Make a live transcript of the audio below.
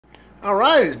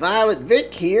Alright, it's Violet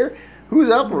Vic here.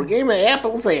 Who's up for a game of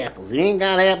apples? If you ain't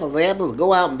got apples,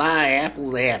 go out and buy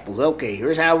apples. Okay,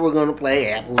 here's how we're gonna play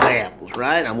apples,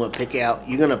 right?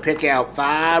 You're gonna pick out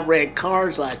 5 red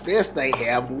cards like this. They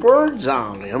have words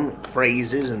on them,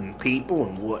 phrases and people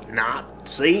and whatnot.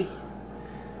 See?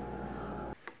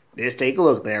 Just take a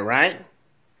look there, right?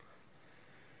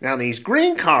 Now these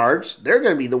green cards, they're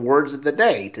going to be the words of the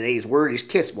day. Today's word is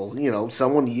kissable. You know,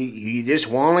 someone you just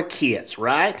want to kiss,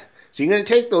 right? So you're going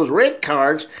to take those red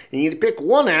cards and you pick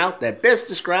one out that best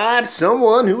describes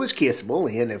someone who is kissable.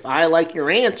 And if I like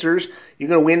your answers, you're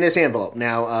going to win this envelope.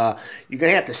 Now, you're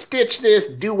going to have to stitch this,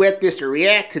 duet this, or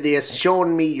react to this,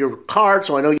 showing me your card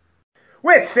so I know you.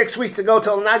 With 6 weeks to go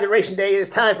till Inauguration Day, it is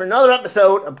time for another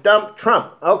episode of Dump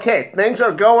Trump. Okay, things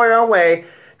are going our way.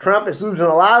 Trump is losing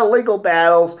a lot of legal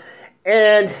battles,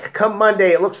 and come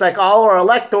Monday, it looks like all our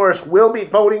electors will be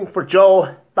voting for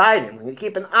Joe Biden. We're going to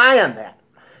keep an eye on that.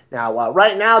 Now,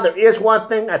 right now, there is one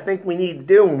thing I think we need to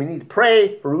do, and we need to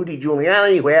pray for Rudy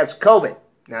Giuliani, who has COVID.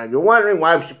 Now, if you're wondering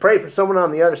why we should pray for someone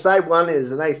on the other side, one, it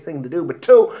is a nice thing to do, but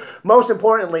two, most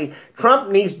importantly,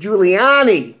 Trump needs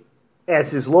Giuliani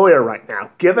as his lawyer right now.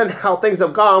 Given how things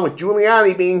have gone with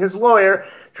Giuliani being his lawyer,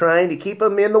 trying to keep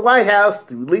him in the White House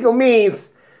through legal means,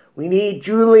 we need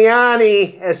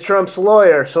Giuliani as Trump's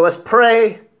lawyer. So let's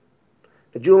pray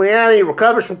that Giuliani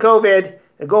recovers from COVID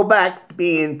and go back to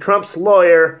being Trump's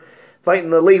lawyer, fighting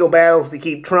the legal battles to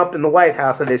keep Trump in the White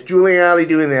House. And it's Giuliani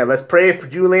doing that. Let's pray for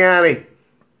Giuliani.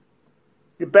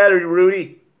 Get better,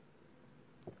 Rudy.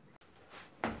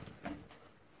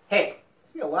 Hey, I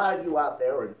see a lot of you out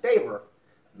there are in favor of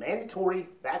mandatory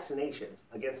vaccinations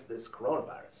against this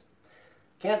coronavirus.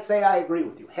 Can't say I agree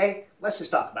with you. Hey, let's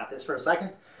just talk about this for a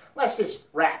second. Let's just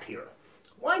wrap here.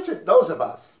 Why should those of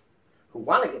us who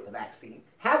want to get the vaccine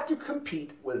have to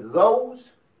compete with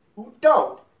those who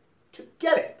don't to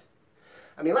get it?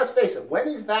 I mean, let's face it, when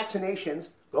these vaccinations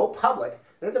go public,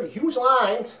 there are going to be huge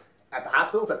lines at the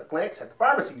hospitals, at the clinics, at the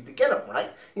pharmacies to get them,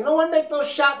 right? You know what make those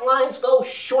shot lines go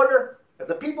shorter? If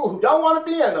the people who don't want to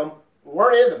be in them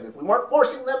weren't in them, if we weren't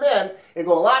forcing them in, it'd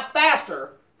go a lot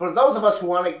faster for those of us who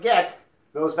want to get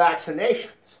those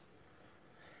vaccinations.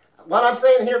 What I'm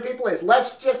saying here, people, is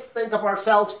let's just think of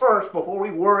ourselves first before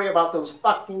we worry about those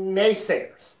fucking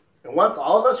naysayers. And once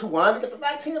all of us who wanted to get the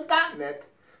vaccine have gotten it,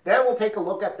 then we'll take a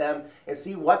look at them and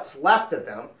see what's left of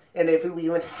them and if we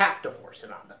even have to force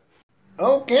it on them.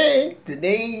 Okay,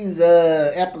 today's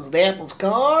apples to apples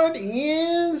card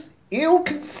is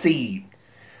ill-conceived.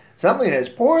 Something that's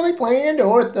poorly planned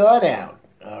or thought out.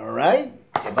 Alright?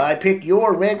 If I pick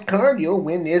your red card, you'll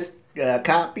win this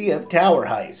copy of Tower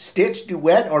Heist. Stitch,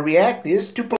 duet, or react this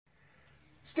to play.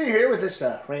 Stay here with this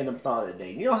random thought of the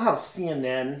day. You know how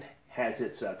CNN has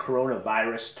its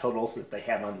coronavirus totals that they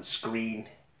have on the screen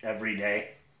every day?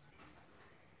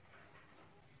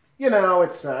 You know,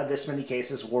 it's this many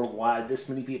cases worldwide, this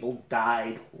many people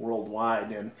died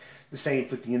worldwide, and the same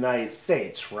with the United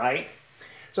States, right?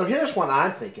 So here's what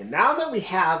I'm thinking. Now that we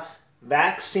have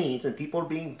vaccines and people are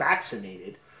being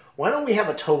vaccinated, why don't we have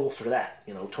a total for that?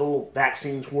 You know, total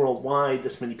vaccines worldwide,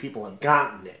 this many people have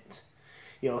gotten it.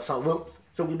 You know, so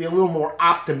we can be a little more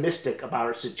optimistic about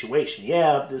our situation.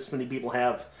 Yeah, this many people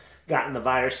have gotten the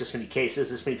virus, this many cases,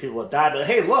 this many people have died, but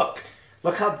hey, look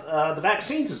how the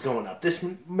vaccines is going up. This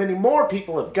many more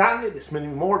people have gotten it, this many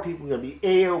more people are going to be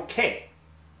A-okay.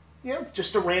 You know,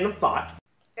 just a random thought.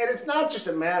 And it's not just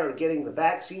a matter of getting the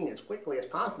vaccine as quickly as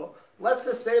possible. Let's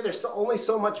just say there's only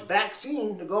so much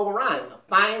vaccine to go around, a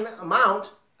fine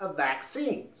amount of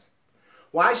vaccines.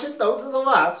 Why should those of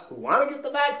us who want to get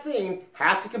the vaccine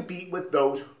have to compete with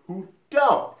those who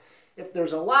don't? If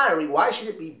there's a lottery, why should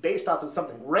it be based off of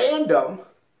something random,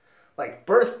 like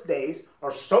birthdays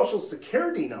or social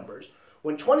security numbers,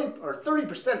 when 20 or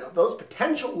 30% of those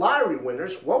potential lottery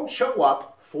winners won't show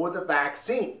up for the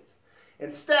vaccines?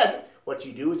 Instead, what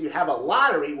you do is you have a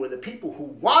lottery where the people who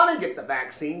want to get the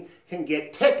vaccine can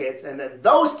get tickets, and then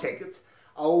those tickets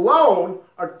alone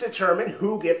are determine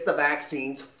who gets the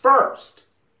vaccines first.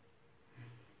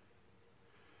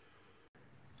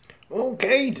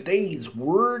 Okay, today's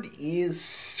word is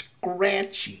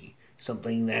scratchy.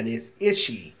 Something that is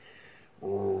ishy,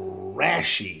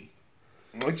 rashy.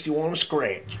 Makes you want to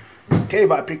scratch. Okay,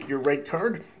 if I pick your red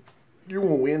card, you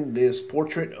will win this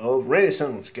portrait of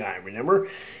Renaissance guy. Remember,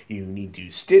 you need to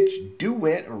stitch,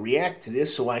 duet, or react to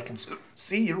this so I can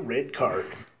see your red card.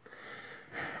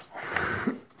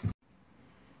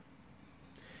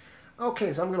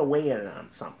 Okay, so I'm going to weigh in on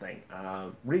something.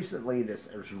 Recently, this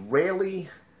Israeli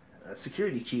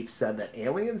security chief said that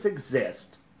aliens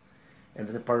exist and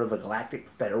that they're part of a galactic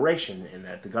federation and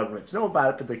that the governments know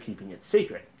about it, but they're keeping it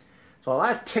secret. So a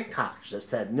lot of TikTokers have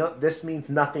said, no, this means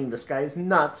nothing, this guy is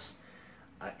nuts.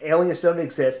 Aliens don't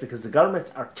exist because the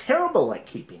governments are terrible at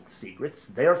keeping secrets.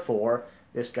 Therefore,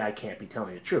 this guy can't be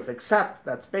telling the truth. Except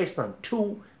that's based on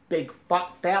two big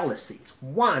fallacies.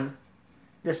 One,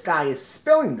 this guy is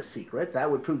spilling the secret. That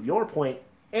would prove your point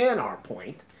and our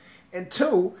point. And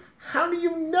two, how do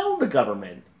you know the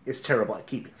government is terrible at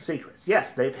keeping secrets?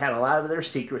 Yes, they've had a lot of their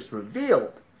secrets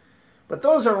revealed. But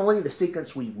those are only the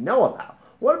secrets we know about.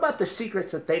 What about the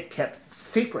secrets that they've kept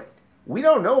secret? We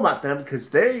don't know about them because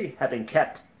they have been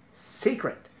kept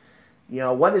secret. You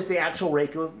know, what is the actual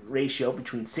ratio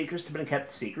between secrets that have been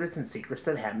kept secret and secrets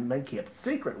that haven't been kept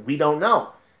secret? We don't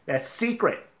know. That's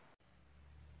secret.